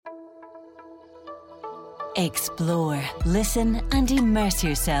Explore, listen and immerse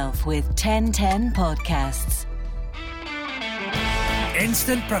yourself with 1010 podcasts.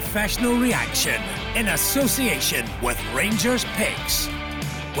 Instant professional reaction in association with Rangers Picks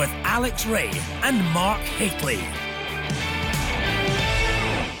with Alex Ray and Mark Hateley.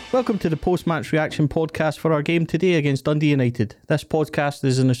 Welcome to the post-match reaction podcast for our game today against Dundee United. This podcast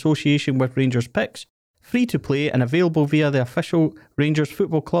is in association with Rangers Picks, free to play and available via the official Rangers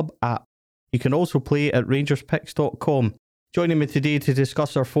Football Club app. You can also play at rangerspicks.com. Joining me today to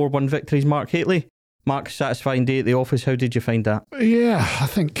discuss our 4-1 victories, Mark Hateley. Mark, satisfying day at the office. How did you find that? Yeah, I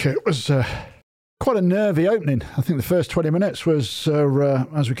think it was quite a nervy opening. I think the first 20 minutes was,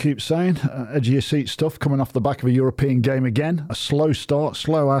 as we keep saying, edge of your seat stuff coming off the back of a European game again. A slow start,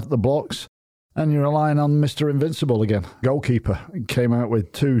 slow out the blocks, and you're relying on Mr. Invincible again. Goalkeeper came out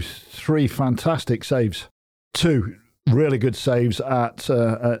with 2-3 fantastic saves. 2 really good saves at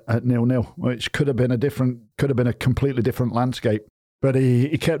 0-0, which could have been a completely different landscape. But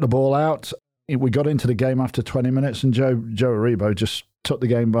he kept the ball out. We got into the game after 20 minutes, and Joe Aribo just took the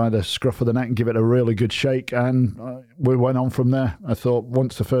game by the scruff of the neck and give it a really good shake, and we went on from there. I thought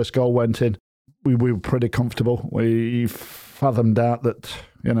once the first goal went in, we were pretty comfortable. We fathomed out that,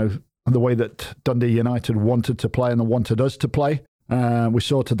 the way that Dundee United wanted to play and they wanted us to play. We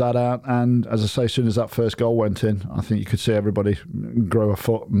sorted that out, and as I say, as soon as that first goal went in, I think you could see everybody grow a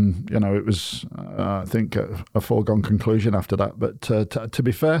foot, and it was, I think, a foregone conclusion after that. But to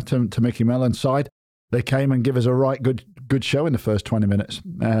be fair to Mickey Mellon's side, they came and give us a right good show in the first 20 minutes.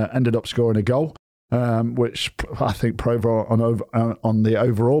 Ended up scoring a goal, which I think Provo on the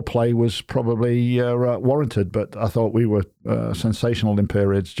overall play was probably warranted. But I thought we were sensational in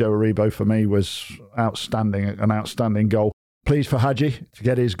periods. Joe Aribo for me was outstanding, an outstanding goal. Pleased for Hadji to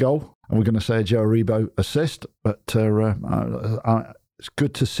get his goal, and we're going to say a Joe Aribo assist. But it's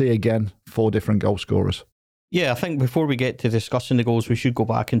good to see again 4 different goal scorers. Yeah, I think before we get to discussing the goals, we should go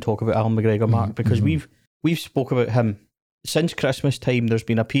back and talk about Alan McGregor, Mark, because we've spoke about him since Christmas time. There's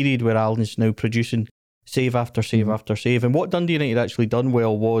been a period where Alan's now producing save after save after save, and what Dundee United actually done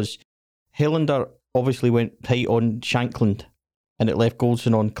well was Helander obviously went tight on Shankland, and it left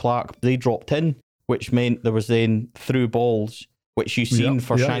Goldson on Clark. They dropped in, which meant there was then through balls, which you've seen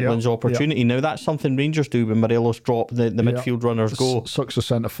for Shankland's opportunity. Now, that's something Rangers do when Morelos drop, the midfield runners go. Sucks the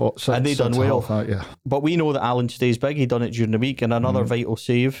centre foot. And they done well. Out, But we know that Alan stays big. He done it during the week, and another vital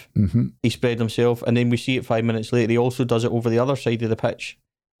save. He spread himself, and then we see it 5 minutes later. He also does it over the other side of the pitch.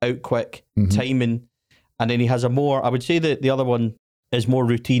 Out quick, timing. And then he has a more, I would say that the other one is more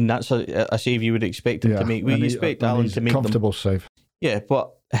routine. That's a save you would expect him to make. We expect Alan to make comfortable save. Yeah,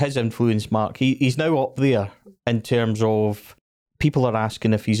 but his influence, Mark, he's now up there in terms of people are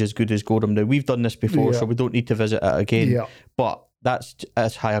asking if he's as good as Gorham. Now, we've done this before, so we don't need to visit it again. Yeah. But that's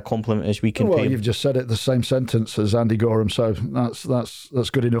as high a compliment as we can pay him. You've just said it the same sentence as Andy Gorham, so that's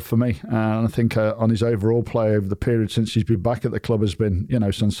good enough for me. And I think on his overall play over the period since he's been back at the club has been,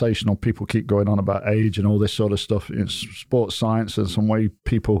 sensational. People keep going on about age and all this sort of stuff. It's sports science and some way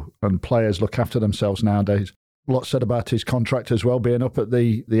people and players look after themselves nowadays. A lot said about his contract as well being up at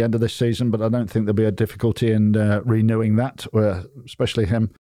the end of this season, but I don't think there'll be a difficulty in renewing that, especially him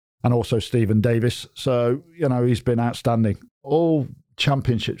and also Stephen Davis. So, he's been outstanding. All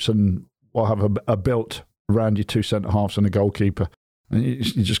championships and what have are built around your 2 centre-halves and a goalkeeper. And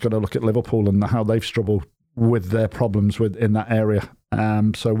you just got to look at Liverpool and how they've struggled with their problems in that area.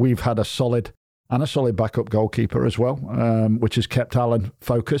 So we've had a solid backup goalkeeper as well, which has kept Alan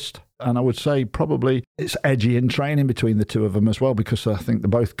focused. And I would say probably it's edgy in training between the two of them as well, because I think they're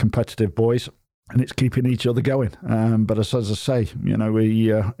both competitive boys and it's keeping each other going. But as I say,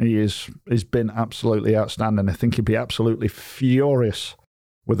 he's been absolutely outstanding. I think he'd be absolutely furious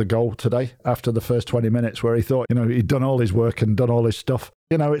with a goal today after the first 20 minutes where he thought, he'd done all his work and done all his stuff.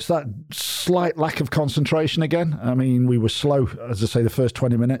 It's that slight lack of concentration again. I mean, we were slow, as I say, the first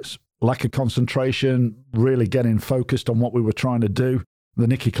 20 minutes. Lack of concentration, really getting focused on what we were trying to do. The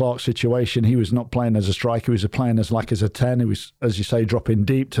Nicky Clark situation, he was not playing as a striker, he was playing as a 10. He was, as you say, dropping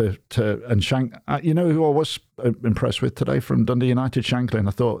deep and Shank. Who I was impressed with today from Dundee United, Shankland.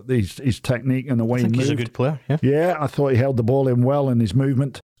 I thought his technique and the way he moved. He's a good player, yeah. Yeah, I thought he held the ball in well, and his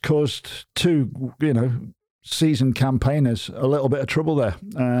movement caused 2, seasoned campaigners a little bit of trouble there.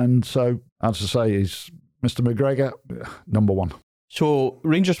 And so, as I say, he's Mr. McGregor, number 1. So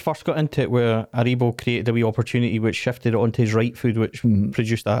Rangers first got into it where Aribo created a wee opportunity which shifted it onto his right foot, which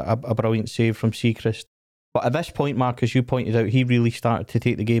produced a brilliant save from Seacrest. But at this point, Mark, as you pointed out, he really started to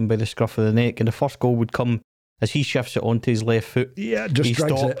take the game by the scruff of the neck, and the first goal would come as he shifts it onto his left foot. Yeah, just he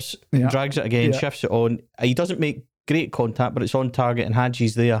drags stops, it. Yeah. drags it again, shifts it on. He doesn't make great contact, but it's on target, and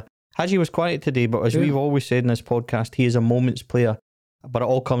Hadji's there. Hadji was quiet today, but as we've always said in this podcast, he is a moment's player. But it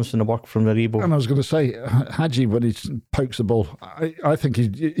all comes from the work from Aribo. And I was going to say, Hadji, when he pokes the ball, I think he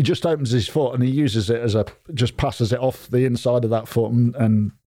just opens his foot and he uses it just passes it off the inside of that foot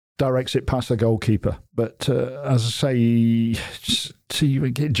and directs it past the goalkeeper. But as I say, see,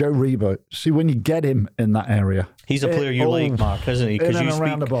 Joe Aribo, see, when you get him in that area. He's a player you like, Mark, isn't he? Because you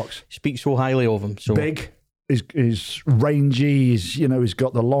around the box. Speak so highly of him. So big. He's rangy. He's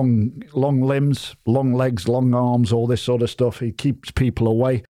got the long limbs, long legs, long arms, all this sort of stuff. He keeps people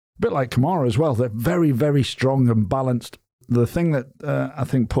away. A bit like Kamara as well. They're very, very strong and balanced. The thing that I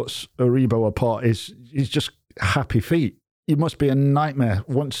think puts Aribo apart is he's just happy feet. It must be a nightmare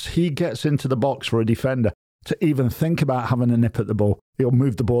once he gets into the box for a defender to even think about having a nip at the ball. He'll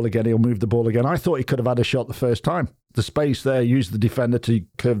move the ball again. I thought he could have had a shot the first time. The space there, used the defender to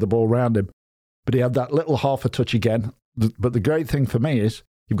curve the ball around him. But he had that little half a touch again. But the great thing for me is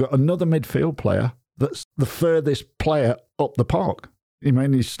you've got another midfield player that's the furthest player up the park. I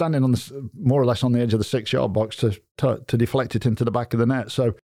mean, he's standing on more or less on the edge of the 6-yard box to deflect it into the back of the net.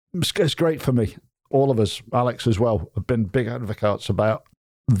 So it's great for me. All of us, Alex as well, have been big advocates about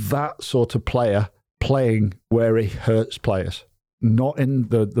that sort of player playing where he hurts players. Not in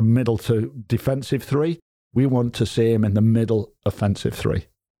the middle to defensive three. We want to see him in the middle offensive three.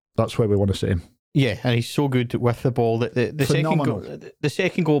 That's where we want to see him. Yeah, and he's so good with the ball. The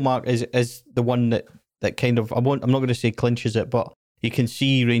second goal, Mark, is the one that kind of, I'm not going to say clinches it, but you can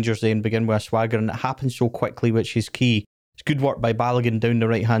see Rangers then begin with a swagger, and it happens so quickly, which is key. It's good work by Balogun down the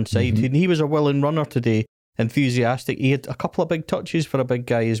right-hand side. And he was a willing runner today, enthusiastic. He had a couple of big touches for a big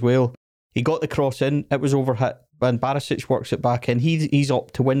guy as well. He got the cross in, it was overhit, and Barisic works it back in. He's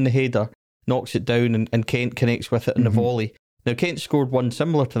up to win the header, knocks it down, and Kent connects with it in the volley. Now, Kent scored one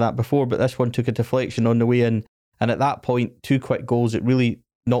similar to that before, but this one took a deflection on the way in. And at that point, 2 quick goals, it really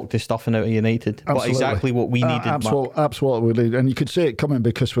knocked the stuffing out of United. Absolutely. But exactly what we needed, Absolutely. And you could see it coming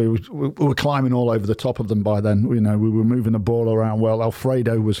because we were climbing all over the top of them by then. We were moving the ball around well.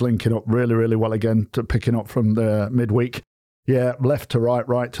 Alfredo was linking up really, really well again, picking up from the midweek. Yeah, left to right,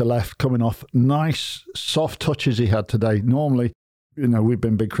 right to left, coming off. Nice, soft touches he had today. Normally, we've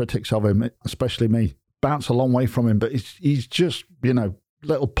been big critics of him, especially me. Bounce a long way from him, but he's just,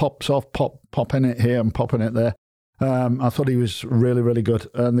 little pops off, popping it here and popping it there. I thought he was really, really good.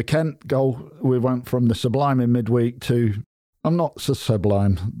 And the Kent goal, we went from the sublime in midweek to, I'm not so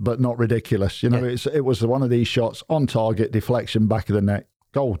sublime, but not ridiculous. It was one of these shots on target, deflection, back of the net.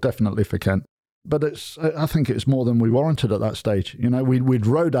 Goal definitely for Kent. But I think it's more than we warranted at that stage. We'd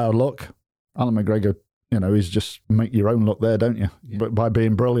rode our luck. Alan McGregor, is just make your own luck there, don't you? Yeah. But by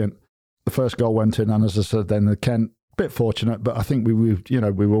being brilliant. The first goal went in, and as I said, then the Kent, a bit fortunate, but I think we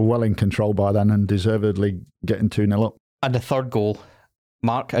were well in control by then and deservedly getting 2-0 up. And the third goal,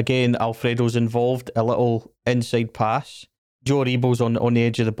 Mark, again, Alfredo's involved, a little inside pass. Joe Aribo's on the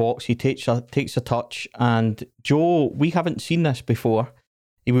edge of the box. He takes a touch, and Joe, we haven't seen this before.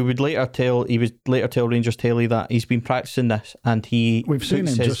 He would later tell Rangers Telly that he's been practicing this, and we've seen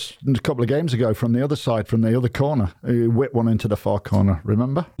him just a couple of games ago from the other side, from the other corner. He whipped one into the far corner,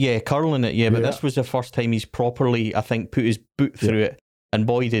 remember? Yeah, curling it, but this was the first time he's properly, I think, put his boot through it, and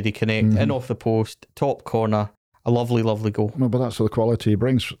boy did he connect, in off the post, top corner, a lovely, lovely goal. Well, but that's the quality he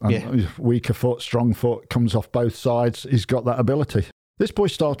brings. Weaker foot, strong foot, comes off both sides, he's got that ability. This boy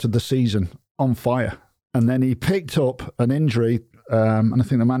started the season on fire, and then he picked up an injury. And I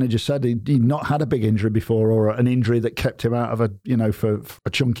think the manager said he'd not had a big injury before, or an injury that kept him out of for a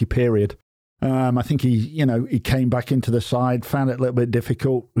chunky period. I think he came back into the side, found it a little bit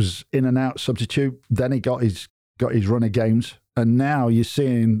difficult, was in and out substitute. Then he got his run of games, and now you're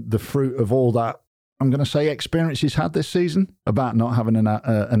seeing the fruit of all that. I'm going to say experience he's had this season about not having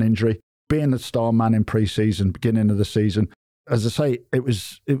an injury, being the star man in pre-season, beginning of the season. As I say, it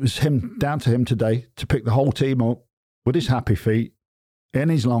was down to him today to pick the whole team up with his happy feet, in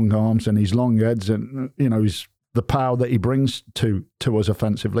his long arms and his long heads, and the power that he brings to us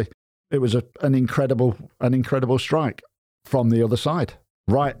offensively. It was an incredible strike from the other side,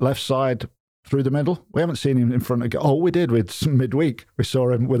 right, left side, through the middle. We haven't seen him in front of goal. Oh, we did with midweek. We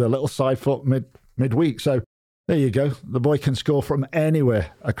saw him with a little side foot midweek. So there you go. The boy can score from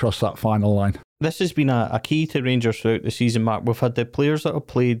anywhere across that final line. This has been a key to Rangers throughout the season, Mark. We've had the players that have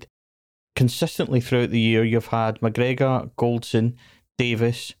played consistently throughout the year. You've had McGregor, Goldson,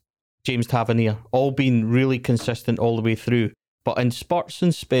 Davis, James Tavernier, all been really consistent all the way through. But in spurts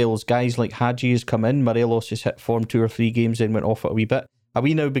and spells, guys like Hadji has come in, Morelos has hit form 2 or 3 games, then went off it a wee bit. Are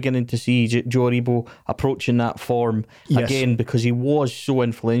we now beginning to see Joe Aribo approaching that form again? Because he was so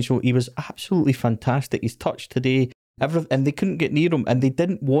influential. He was absolutely fantastic. His touch today, and they couldn't get near him, and they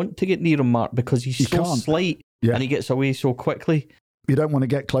didn't want to get near him, Mark, because he's so slight and he gets away so quickly. You don't want to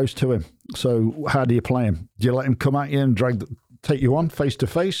get close to him. So how do you play him? Do you let him come at you and take you on face to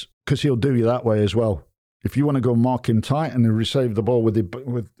face? Because he'll do you that way as well. If you want to go mark him tight and receive the ball with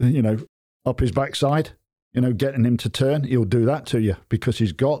up his backside, getting him to turn, he'll do that to you because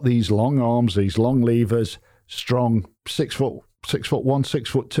he's got these long arms, these long levers, strong, 6'1",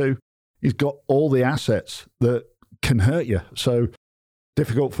 6'2". He's got all the assets that can hurt you. So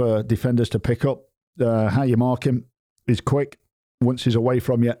difficult for defenders to pick up. How you mark him is quick. Once he's away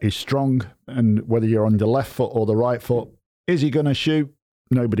from you, he's strong. And whether you're on the left foot or the right foot, is he going to shoot?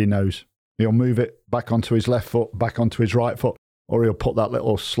 Nobody knows. He'll move it back onto his left foot, back onto his right foot, or he'll put that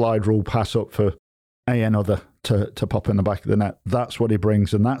little slide rule pass up for another to pop in the back of the net. That's what he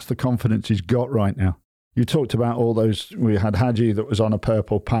brings, and that's the confidence he's got right now. You talked about all those. We had Hadji that was on a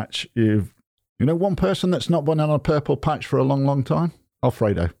purple patch. One person that's not been on a purple patch for a long, long time?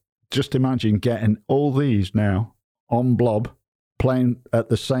 Alfredo. Just imagine getting all these now on blob, playing at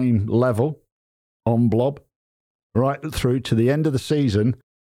the same level on blob, right through to the end of the season.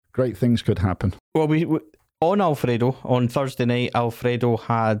 Great things could happen. Well, we on Alfredo, on Thursday night, Alfredo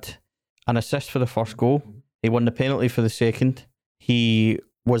had an assist for the first goal. He won the penalty for the second. He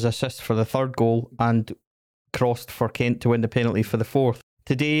was assist for the third goal and crossed for Kent to win the penalty for the fourth.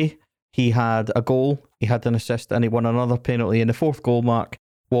 Today, he had a goal, he had an assist, and he won another penalty. And the fourth goal, Mark,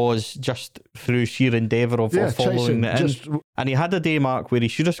 was just through sheer endeavour of following it in. And he had a day, Mark, where he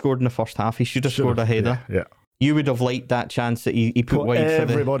should have scored in the first half. He should have scored a header. Yeah. You would have liked that chance that he put wide for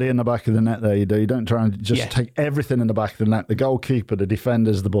everybody in the back of the net there. You do. You don't try and just take everything in the back of the net. The goalkeeper, the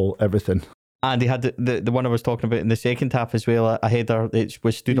defenders, the ball, everything. And he had the one I was talking about in the second half as well, a header that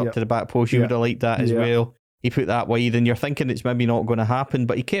was stood up to the back post. You would have liked that as well. He put that wide, and you're thinking it's maybe not going to happen,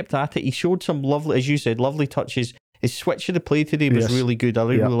 but he kept at it. He showed some lovely, as you said, lovely touches. His switch of the play today was really good. I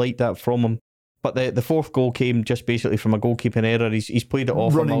really liked that from him. But the fourth goal came just basically from a goalkeeping error. He's played it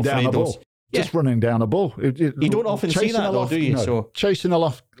off from Alfredo's. Just running down a ball. You don't often see that, though, do you? No, so chasing a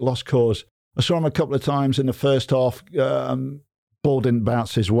lost cause. I saw him a couple of times in the first half. Ball didn't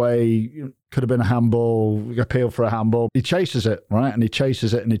bounce his way. Could have been a handball. Appeal for a handball. He chases it, right? And he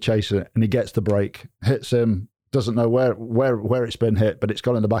chases it and he chases it and he gets the break. Hits him. Doesn't know where it's been hit, but it's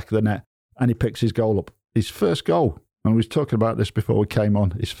gone in the back of the net. And he picks his goal up. His first goal. And we was talking about this before we came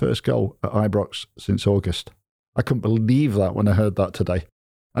on. His first goal at Ibrox since August. I couldn't believe that when I heard that today.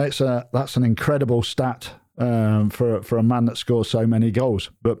 That's an incredible stat for a man that scores so many goals.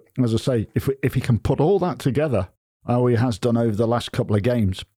 But as I say, if he can put all that together, how he has done over the last couple of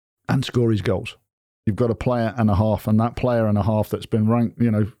games, and score his goals, you've got a player and a half, and that player and a half that's been ranked,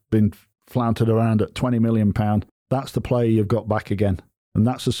 been flaunted around at £20 million. That's the player you've got back again, and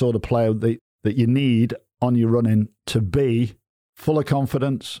that's the sort of player that you need on your running to be full of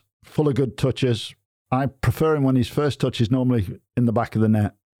confidence, full of good touches. I prefer him when his first touch is normally in the back of the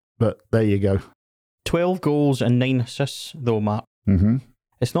net. But there you go. 12 goals and 9 assists, though, Matt. Mm-hmm.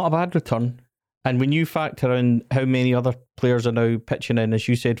 It's not a bad return. And when you factor in how many other players are now pitching in, as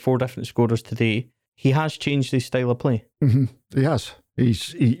you said, 4 different scorers today, he has changed his style of play. Mm-hmm. He has.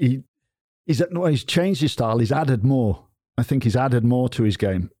 He's changed his style. He's added more. I think he's added more to his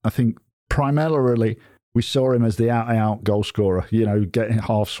game. I think primarily we saw him as the out-and-out goal scorer, getting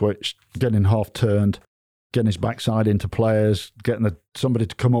half switched, getting half turned, getting his backside into players, getting somebody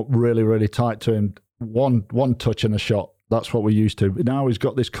to come up really, really tight to him. One touch and a shot. That's what we're used to. But now he's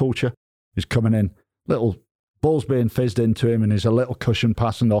got this culture. He's coming in. Little balls being fizzed into him, and he's a little cushion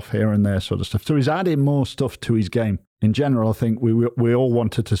passing off here and there sort of stuff. So he's adding more stuff to his game. In general, I think we all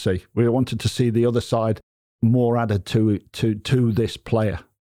wanted to see. We wanted to see the other side more added to this player.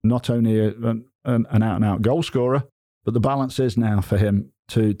 Not only an out-and-out goal scorer, but the balance is now for him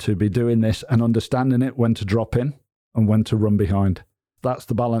to be doing this and understanding it, when to drop in and when to run behind. That's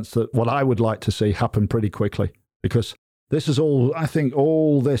the balance that what I would like to see happen pretty quickly, because this is all, I think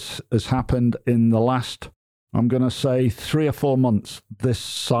all this has happened in the last, I'm going to say 3 or 4 months, this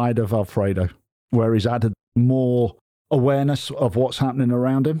side of Alfredo, where he's added more awareness of what's happening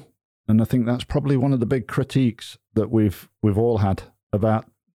around him. And I think that's probably one of the big critiques that we've all had about,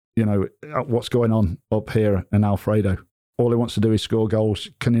 what's going on up here in Alfredo. All he wants to do is score goals.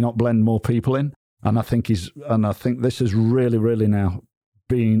 Can he not blend more people in? And I think this is really, really now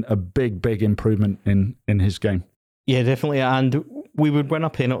being a big, big improvement in his game. Yeah, definitely. And we would win a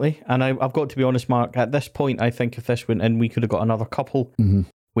penalty. And I've got to be honest, Mark, at this point, I think if this went in, we could have got another couple. Mm-hmm.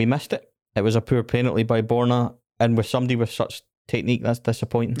 We missed it. It was a poor penalty by Borna. And with somebody with such technique, that's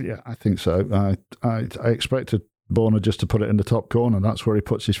disappointing. Yeah, I think so. I expected Borna just to put it in the top corner. That's where he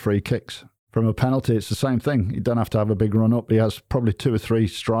puts his free kicks. from a penalty, it's the same thing. You don't have to have a big run up. He has probably 2 or 3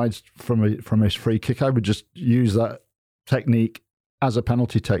 strides from his free kick. I would just use that technique as a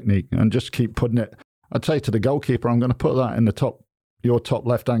penalty technique and just keep putting it. I'd say to the goalkeeper, I'm going to put that in your top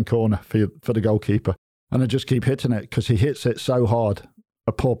left-hand corner for the goalkeeper. And I just keep hitting it because he hits it so hard.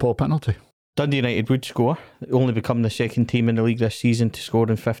 A poor penalty. Dundee United would score, only become the second team in the league this season to score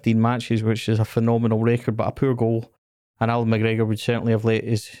in 15 matches, which is a phenomenal record, but a poor goal. And Alan McGregor would certainly have let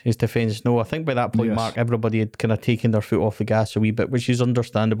his defence know. I think by that point, yes, Mark, everybody had kind of taken their foot off the gas a wee bit, which is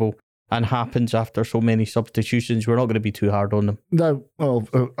understandable and happens after so many substitutions. We're not going to be too hard on them. No, well,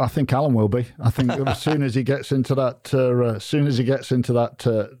 I think Alan will be. I think as soon as he gets into that,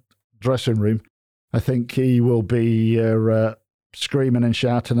 dressing room, I think he will be screaming and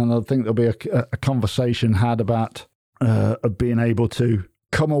shouting, and I think there'll be a conversation had about being able to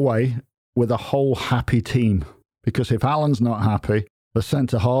come away with a whole happy team. Because if Alan's not happy, the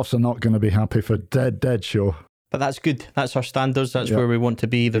centre-halves are not going to be happy for dead sure. But that's good. That's our standards. That's where we want to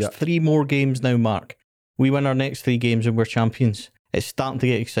be. There's 3 more games now, Mark. We win our next 3 games and we're champions. It's starting to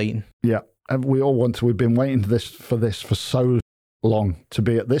get exciting. Yeah, and we all want to. We've been waiting for this for so long, to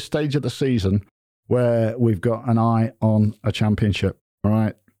be at this stage of the season where we've got an eye on a championship. All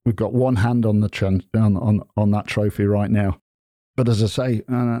right, we've got one hand on the on that trophy right now. But as I say,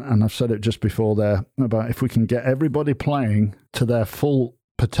 and I've said it just before there, about if we can get everybody playing to their full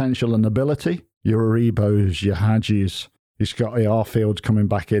potential and ability, your Aribos, your Hadjis, you've got Arfield coming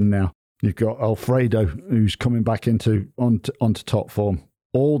back in now. You've got Alfredo, who's coming back onto top form.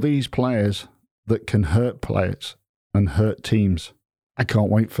 All these players that can hurt players and hurt teams. I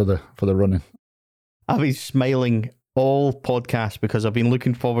can't wait for the running. I've been smiling all podcast because I've been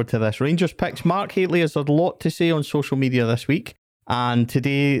looking forward to this. Rangers picks. Mark Haitley has had a lot to say on social media this week. And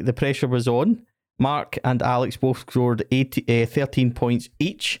today the pressure was on. Mark and Alex both scored 13 points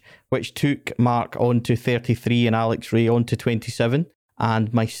each, which took Mark on to 33 and Alex Ray on to 27.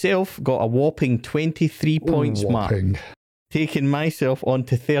 And myself got a whopping 23 points, Mark. Taking myself on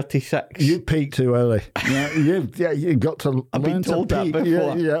to 36. You peaked too early. You got to I've been told that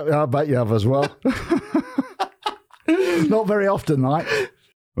before. Yeah, I bet you have as well. Not very often, right?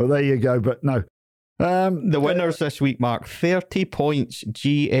 Well, there you go. But no. The winners this week, Mark, 30 points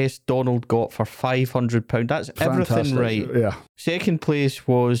GS Donald got for £500. That's fantastic. Everything right. Yeah. Second place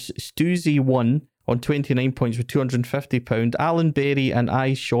was Stuzy 1 on 29 points with £250. Alan Berry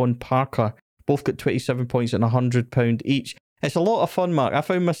and Sean Parker both got 27 points and £100 each. It's a lot of fun, Mark. I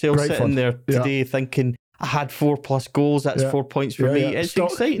found myself sitting there today thinking, I had 4+ goals. That's 4 points for me. It's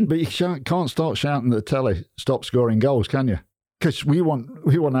exciting. But you can't start shouting at the telly, stop scoring goals, can you? Because we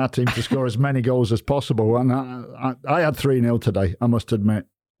want our team to score as many goals as possible. And I had 3-0 today, I must admit.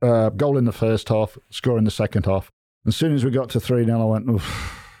 Goal in the first half, score in the second half. As soon as we got to 3-0, I went,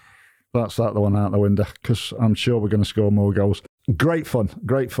 oof, that's the one out the window, because I'm sure we're going to score more goals. Great fun.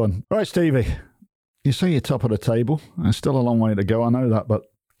 Right, Stevie, you say you're top of the table. There's still a long way to go, I know that, but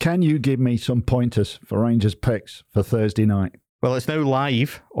can you give me some pointers for Rangers picks for Thursday night? Well, it's now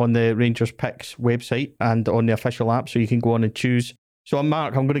live on the Rangers Picks website and on the official app, so you can go on and choose. So,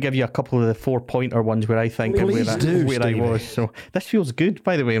 Mark, I'm going to give you a couple of the 4-pointer ones where I think where I was. So this feels good,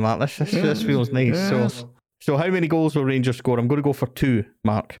 by the way, Mark. This feels nice. Yes. So how many goals will Rangers score? I'm going to go for 2,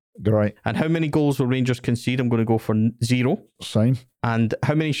 Mark. Great. And how many goals will Rangers concede? I'm going to go for 0. Same. And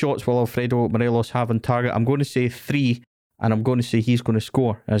how many shots will Alfredo Morelos have on target? I'm going to say 3, and I'm going to say he's going to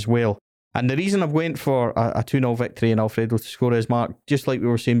score as well. And the reason I've went for a 2-0 victory and Alfredo to score is, Mark, just like we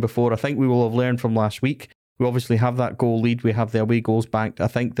were saying before, I think we will have learned from last week. We obviously have that goal lead. We have the away goals banked. I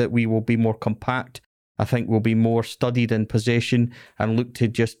think that we will be more compact. I think we'll be more studied in possession and look to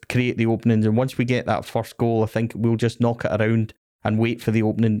just create the openings. And once we get that first goal, I think we'll just knock it around and wait for the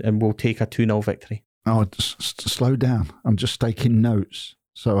opening and we'll take a 2-0 victory. Oh, slow down. I'm just taking notes.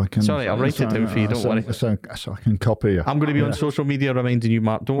 So I can. Sorry, I'll write it down for you. Don't worry. So I can copy you. I'm going to be on social media reminding you,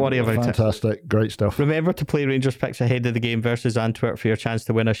 Mark. Don't worry about it. Fantastic. Great stuff. Remember to play Rangers Picks ahead of the game versus Antwerp for your chance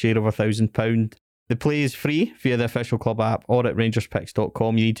to win a share of £1,000. The play is free via the official club app or at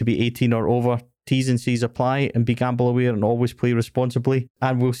rangerspicks.com. You need to be 18 or over. T's and C's apply, and be gamble aware and always play responsibly.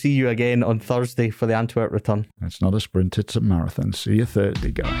 And we'll see you again on Thursday for the Antwerp return. It's not a sprint, it's a marathon. See you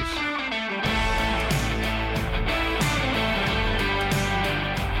Thursday, guys.